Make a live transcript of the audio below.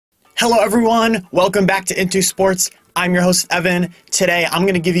Hello everyone, welcome back to Into Sports. I'm your host Evan. Today I'm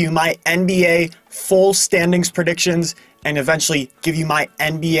going to give you my NBA full standings predictions and eventually give you my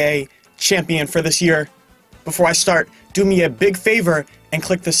NBA champion for this year. Before I start, do me a big favor and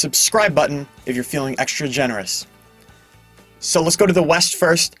click the subscribe button if you're feeling extra generous. So let's go to the West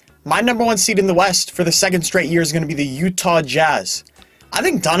first. My number one seed in the West for the second straight year is going to be the Utah Jazz. I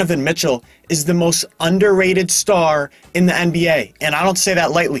think Donovan Mitchell is the most underrated star in the NBA, and I don't say that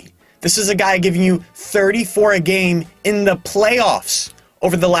lightly. This is a guy giving you 34 a game in the playoffs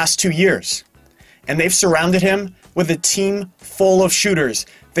over the last 2 years. And they've surrounded him with a team full of shooters.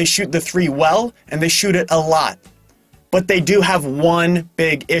 They shoot the three well, and they shoot it a lot. But they do have one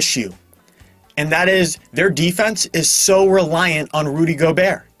big issue, and that is their defense is so reliant on Rudy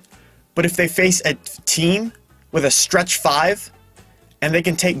Gobert. But if they face a team with a stretch five, and they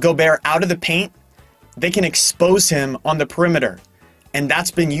can take Gobert out of the paint, they can expose him on the perimeter. And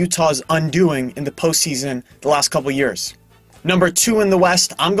that's been Utah's undoing in the postseason the last couple years. Number two in the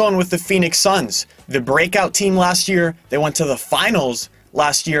West, I'm going with the Phoenix Suns. The breakout team last year, they went to the finals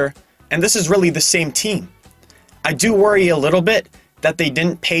last year, and this is really the same team. I do worry a little bit that they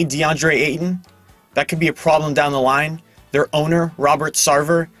didn't pay DeAndre Ayton. That could be a problem down the line. Their owner, Robert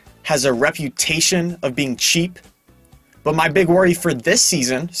Sarver, has a reputation of being cheap. But my big worry for this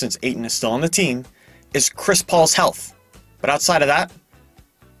season, since Ayton is still on the team, is Chris Paul's health. But outside of that,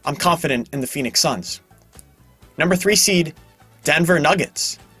 I'm confident in the Phoenix Suns. Number three seed, Denver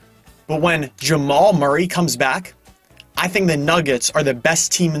Nuggets. But when Jamal Murray comes back, I think the Nuggets are the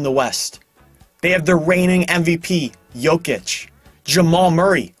best team in the West. They have the reigning MVP, Jokic. Jamal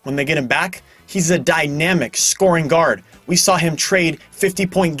Murray, when they get him back, he's a dynamic scoring guard. We saw him trade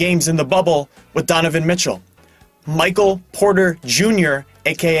 50-point games in the bubble with Donovan Mitchell. Michael Porter Jr.,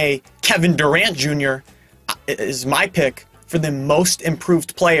 aka Kevin Durant Jr., is my pick for the most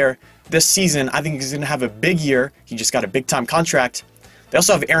improved player this season. I think he's going to have a big year. He just got a big-time contract. They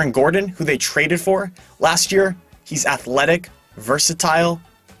also have Aaron Gordon, who they traded for last year. He's athletic, versatile,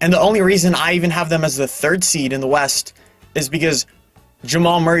 and the only reason I even have them as the third seed in the West is because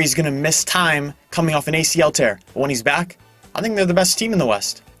Jamal Murray is going to miss time coming off an ACL tear. But when he's back, I think they're the best team in the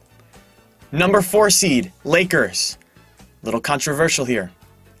West. Number four seed, Lakers. Little controversial here.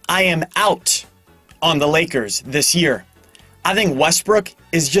 I am out on the Lakers this year. I think Westbrook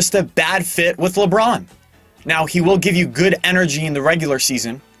is just a bad fit with LeBron. Now, he will give you good energy in the regular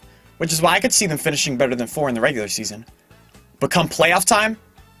season, which is why I could see them finishing better than 4 in the regular season. But come playoff time,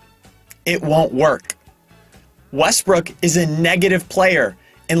 it won't work. Westbrook is a negative player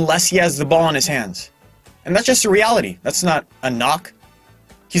unless he has the ball in his hands. And that's just a reality. That's not a knock.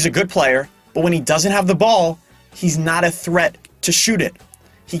 He's a good player, but when he doesn't have the ball, he's not a threat to shoot it.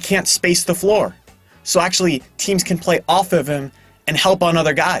 He can't space the floor. So actually, teams can play off of him and help on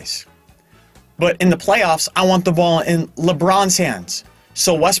other guys. But in the playoffs, I want the ball in LeBron's hands.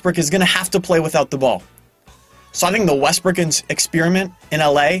 So Westbrook is going to have to play without the ball. So I think the Westbrook experiment in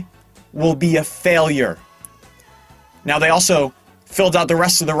LA will be a failure. Now, they also filled out the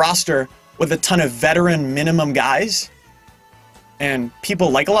rest of the roster with a ton of veteran minimum guys. And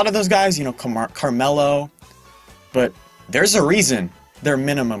people like a lot of those guys, you know, Carmelo. But there's a reason they're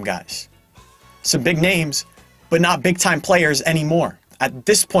minimum guys. Some big names, but not big-time players anymore at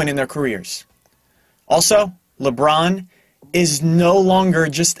this point in their careers. Also, LeBron is no longer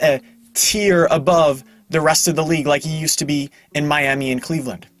just a tier above the rest of the league like he used to be in Miami and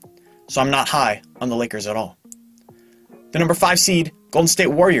Cleveland. So I'm not high on the Lakers at all. The number 5 seed, Golden State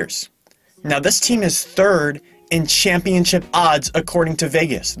Warriors. Now, this team is third in championship odds according to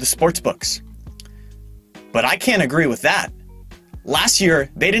Vegas, the sports books. But I can't agree with that. Last year,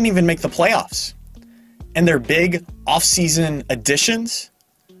 they didn't even make the playoffs. And their big offseason additions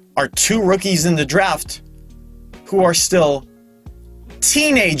are 2 rookies in the draft who are still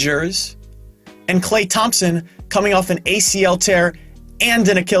teenagers, and Klay Thompson, coming off an ACL tear and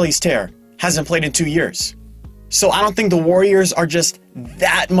an Achilles tear, hasn't played in 2 years. So I don't think the Warriors are just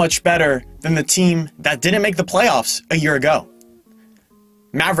that much better than the team that didn't make the playoffs a year ago.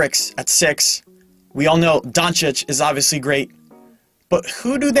 Mavericks at 6. We all know Doncic is obviously great. But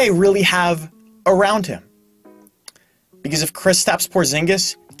who do they really have around him? Because if Kristaps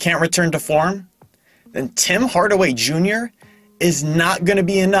Porzingis can't return to form, then Tim Hardaway Jr. is not going to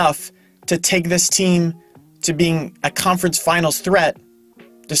be enough to take this team to being a conference finals threat,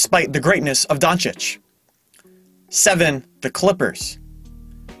 despite the greatness of Doncic. 7, the Clippers.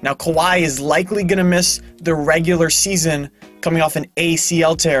 Now, Kawhi is likely going to miss the regular season coming off an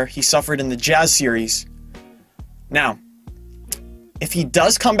ACL tear he suffered in the Jazz series. Now, if he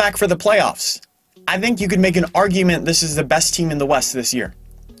does come back for the playoffs, I think you could make an argument this is the best team in the West this year.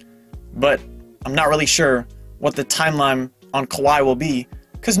 but I'm not really sure what the timeline on Kawhi will be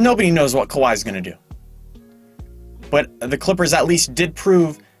because nobody knows what Kawhi is going to do. But the Clippers at least did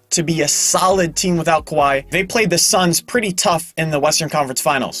prove to be a solid team without Kawhi. They played the Suns pretty tough in the Western Conference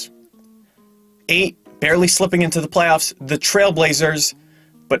Finals. 8, barely slipping into the playoffs. The Trailblazers,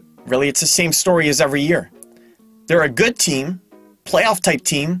 but really it's the same story as every year. They're a good team, playoff type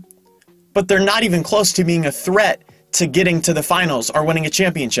team, but they're not even close to being a threat to getting to the finals or winning a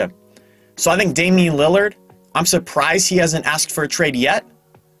championship. So I think Damian Lillard, I'm surprised he hasn't asked for a trade yet.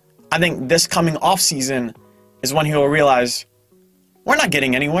 I think this coming offseason is when he will realize, we're not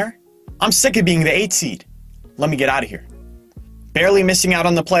getting anywhere. I'm sick of being the 8th seed. Let me get out of here. Barely missing out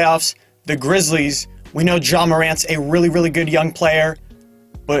on the playoffs, the Grizzlies. We know Ja Morant's a really, really good young player,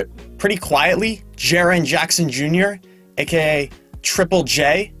 but pretty quietly, Jaren Jackson Jr., aka Triple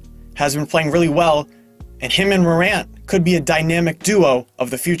J, has been playing really well, and him and Morant could be a dynamic duo of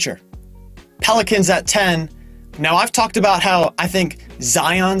the future. Pelicans at 10. Now, I've talked about how I think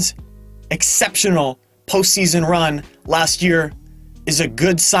Zion's exceptional postseason run last year is a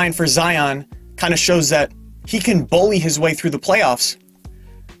good sign for Zion. Kind of shows that he can bully his way through the playoffs.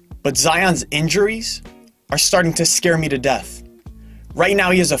 But Zion's injuries are starting to scare me to death. Right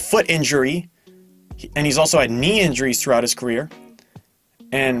now, he has a foot injury, and he's also had knee injuries throughout his career.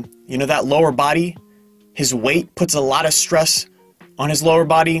 And, you know, that lower body, his weight puts a lot of stress on his lower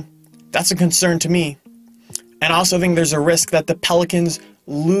body. That's a concern to me. And I also think there's a risk that the Pelicans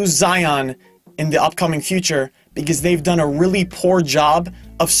lose Zion in the upcoming future because they've done a really poor job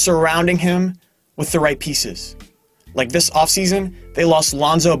of surrounding him with the right pieces. Like this offseason, they lost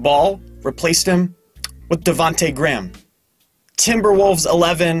Lonzo Ball, replaced him with Devontae Graham. Timberwolves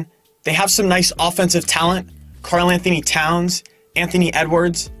 11, they have some nice offensive talent, Karl-Anthony Towns, Anthony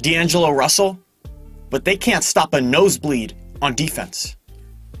Edwards, D'Angelo Russell, but they can't stop a nosebleed on defense.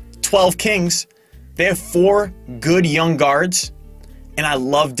 12 Kings, they have 4 good young guards, and I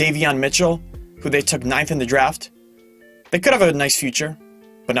love Davion Mitchell, who they took 9th in the draft. They could have a nice future,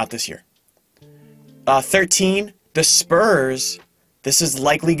 but not this year. 13, the Spurs. This is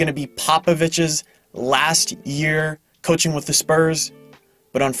likely going to be Popovich's last year coaching with the Spurs,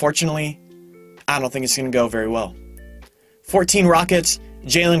 but unfortunately, I don't think it's going to go very well. 14 Rockets,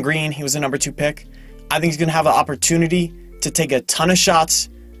 Jalen Green, he was the number 2 pick. I think he's going to have an opportunity to take a ton of shots,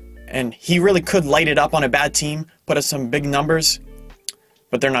 and he really could light it up on a bad team, put up some big numbers,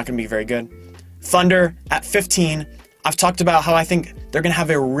 but they're not going to be very good. Thunder at 15, I've talked about how I think they're going to have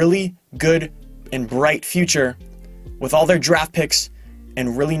a really good and bright future with all their draft picks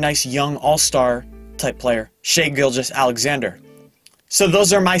and really nice young all-star type player, Shai Gilgeous-Alexander. So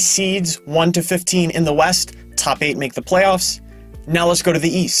those are my seeds, 1 to 15 in the West. Top 8 make the playoffs. Now let's go to the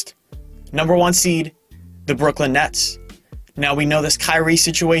East. Number 1 seed, the Brooklyn Nets. Now we know this Kyrie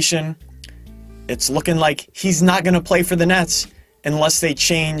situation. It's looking like he's not going to play for the Nets unless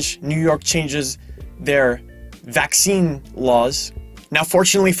New York changes their vaccine laws. Now,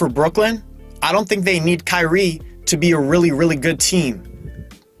 fortunately for Brooklyn, I don't think they need Kyrie to be a really, really good team.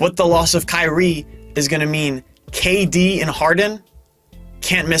 What the loss of Kyrie is going to mean, KD and Harden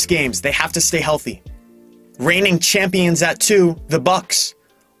can't miss games. They have to stay healthy. Reigning champions at 2, the Bucks.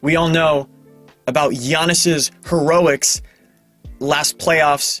 We all know about Giannis's heroics last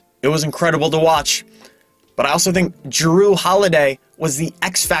playoffs. It was incredible to watch. But I also think Jrue Holiday was the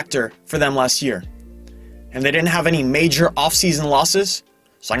X factor for them last year. And they didn't have any major offseason losses,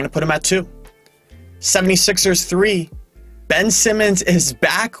 so I'm going to put him at 2. 76ers 3. Ben Simmons is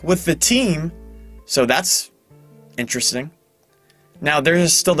back with the team, so that's interesting. Now, there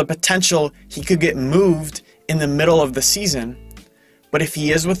is still the potential he could get moved in the middle of the season, but if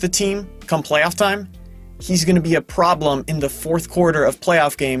he is with the team come playoff time, he's going to be a problem in the fourth quarter of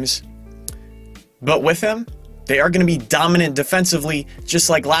playoff games. But with him, they are going to be dominant defensively, just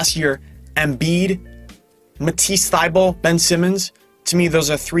like last year. Embiid, Matisse Thybulle, Ben Simmons, to me, those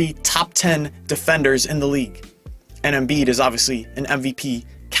are 3 top 10 defenders in the league. And Embiid is obviously an MVP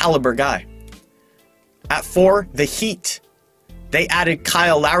caliber guy. At 4, the Heat. They added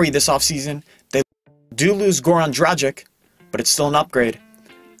Kyle Lowry this offseason. They do lose Goran Dragic, but it's still an upgrade.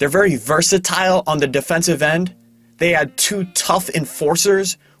 They're very versatile on the defensive end. They had 2 tough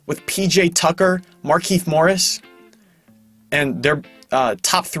enforcers with PJ Tucker, Markieff Morris. And their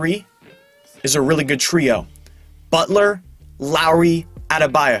top 3 is a really good trio. Butler, Lowry,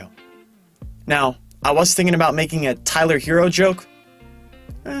 Adebayo. Now, I was thinking about making a Tyler Herro joke,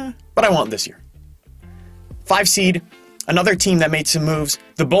 but I won't this year. 5 seed, another team that made some moves,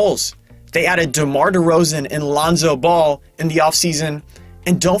 the Bulls. They added DeMar DeRozan and Lonzo Ball in the offseason.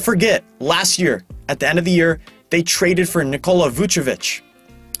 And don't forget, last year, at the end of the year, they traded for Nikola Vucevic.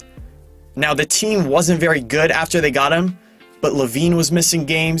 Now, the team wasn't very good after they got him, but Levine was missing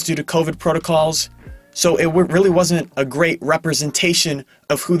games due to COVID protocols, so it really wasn't a great representation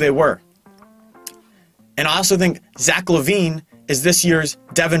of who they were. And I also think Zach LaVine is this year's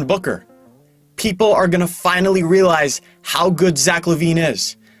Devin Booker. People are going to finally realize how good Zach LaVine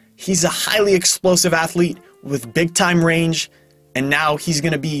is. He's a highly explosive athlete with big-time range, and now he's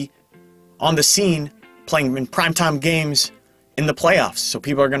going to be on the scene playing in primetime games in the playoffs. So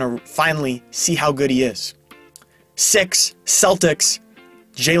people are going to finally see how good he is. 6, Celtics,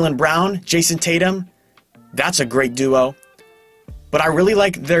 Jaylen Brown, Jason Tatum. That's a great duo. But I really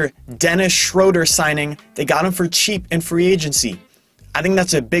like their Dennis Schroeder signing. They got him for cheap in free agency. I think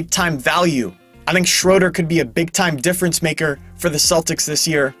that's a big-time value. I think Schroeder could be a big-time difference maker for the Celtics this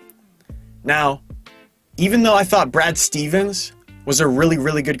year. Now, even though I thought Brad Stevens was a really,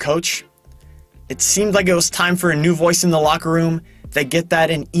 really good coach, it seemed like it was time for a new voice in the locker room. They get that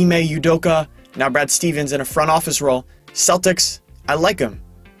in Ime Udoka. Now Brad Stevens in a front office role. Celtics, I like him.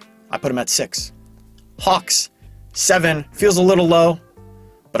 I put him at 6. Hawks, 7. Feels a little low,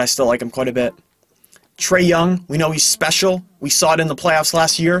 but I still like him quite a bit. Trae Young, we know he's special. We saw it in the playoffs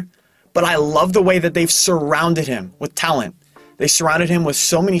last year. But I love the way that they've surrounded him with talent. They surrounded him with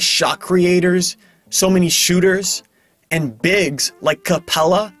so many shot creators, so many shooters, and bigs like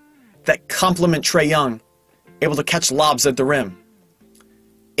Capella that complement Trae Young, able to catch lobs at the rim.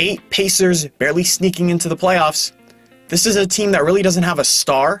 8, Pacers, barely sneaking into the playoffs. This is a team that really doesn't have a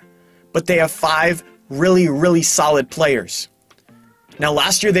star, but they have 5 really, really solid players. Now,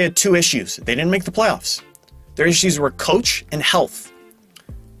 last year they had 2 issues. They didn't make the playoffs. Their issues were coach and health.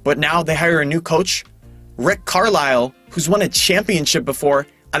 But now they hire a new coach, Rick Carlisle, who's won a championship before.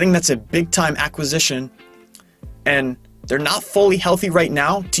 I think that's a big-time acquisition. And they're not fully healthy right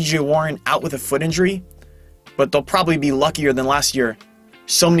now. TJ Warren out with a foot injury. But they'll probably be luckier than last year.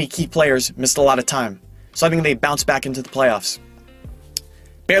 So many key players missed a lot of time. So I think they bounce back into the playoffs.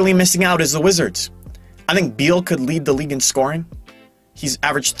 Barely missing out is the Wizards. I think Beal could lead the league in scoring. He's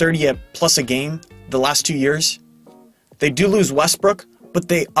averaged 30 plus a game the last 2 years. They do lose Westbrook, but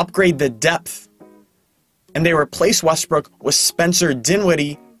they upgrade the depth. And they replace Westbrook with Spencer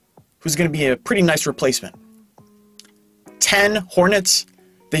Dinwiddie, who's going to be a pretty nice replacement. 10, Hornets.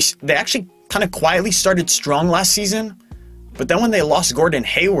 They actually kind of quietly started strong last season, but then when they lost Gordon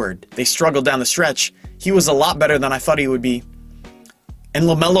Hayward, they struggled down the stretch. He was a lot better than I thought he would be. And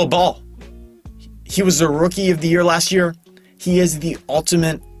LaMelo Ball. He was the rookie of the year last year. He is the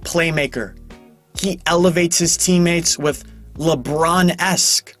ultimate playmaker. He elevates his teammates with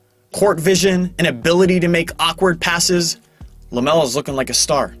LeBron-esque court vision and ability to make awkward passes. LaMelo's looking like a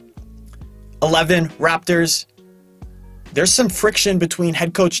star. 11, Raptors. There's some friction between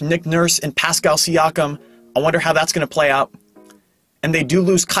head coach Nick Nurse and Pascal Siakam. I wonder how that's going to play out. And they do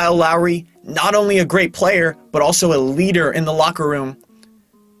lose Kyle Lowry, not only a great player, but also a leader in the locker room.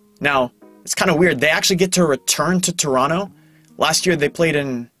 Now, it's kind of weird. They actually get to return to Toronto. Last year they played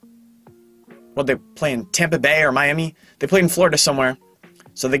in, well, they play in Tampa Bay or Miami. They played in Florida somewhere.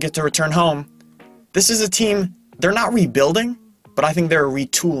 So they get to return home. This is a team, they're not rebuilding, but I think they're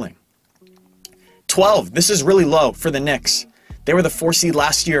retooling. 12, this is really low for the Knicks. They were the 4 seed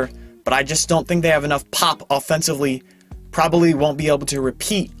last year, but I just don't think they have enough pop offensively. Probably won't be able to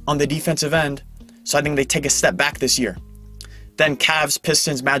repeat on the defensive end, so I think they take a step back this year. Then Cavs,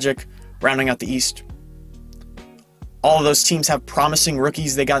 Pistons, Magic, rounding out the East. All of those teams have promising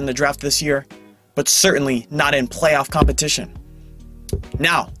rookies they got in the draft this year, but certainly not in playoff competition.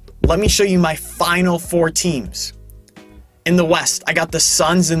 Now, let me show you my final 4 teams. In the West, I got the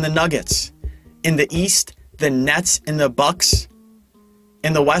Suns and the Nuggets. In the East, the Nets and the Bucks.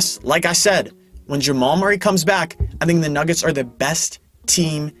 In the West, like I said, when Jamal Murray comes back, I think the Nuggets are the best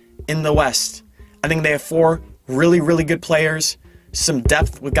team in the West. I think they have 4 really, really good players, some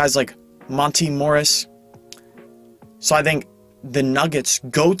depth with guys like Monty Morris. So I think the Nuggets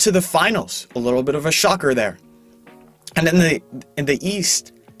go to the finals. A little bit of a shocker there. And in the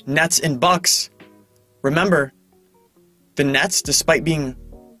East, Nets and Bucks. Remember, the Nets, despite being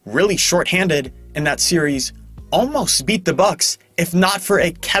really shorthanded in that series, almost beat the Bucks. If not for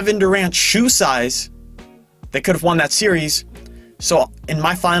a Kevin Durant shoe size, they could have won that series. So in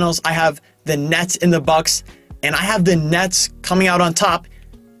my finals, I have the Nets and the Bucks, and I have the Nets coming out on top.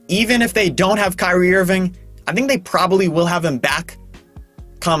 Even if they don't have Kyrie Irving, I think they probably will have him back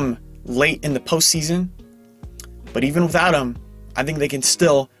come late in the postseason. But even without him, I think they can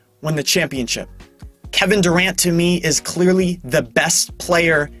still win the championship. Kevin Durant, to me, is clearly the best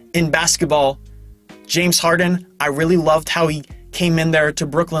player in basketball. James Harden, I really loved how he came in there to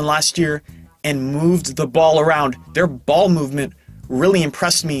Brooklyn last year and moved the ball around. Their ball movement really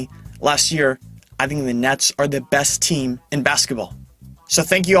impressed me. last year, I think the Nets are the best team in basketball. So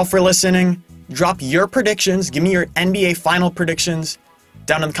thank you all for listening. Drop your predictions. Give me your NBA final predictions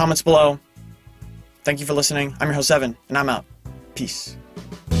down in the comments below. Thank you for listening. I'm your host, Evan, and I'm out. Peace.